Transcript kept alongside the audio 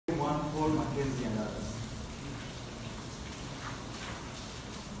Mackenzie and others.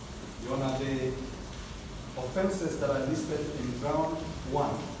 Your Honor, the offenses that are listed in ground 1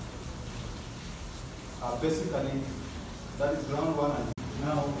 are basically, that is ground 1. And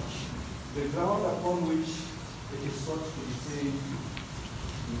now, the ground upon which it is sought to be seen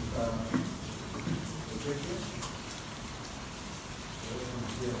is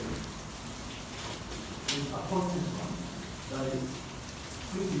a content one, that is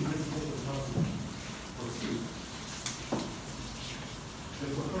pre-investigation housing proceed. The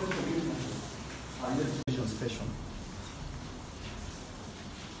proposed agreement are investigation station,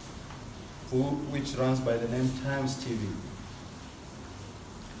 which runs by the name Times TV.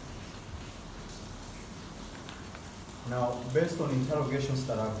 Now, based on interrogations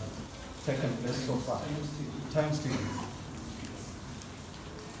that have taken place so far, Times TV.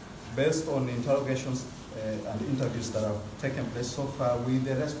 Based on interrogations and interviews that have taken place so far with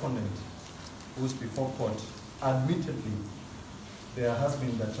the respondent who's before court, admittedly, there has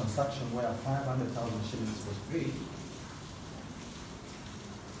been the transaction where 500,000 shillings was paid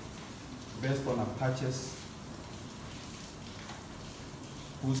based on a purchase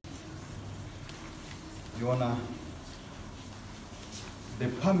whose, Your Honor, the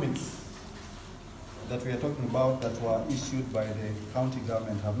permits that we are talking about that were issued by the county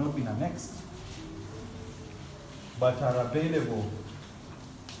government have not been annexed, but are available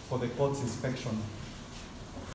for the court's inspection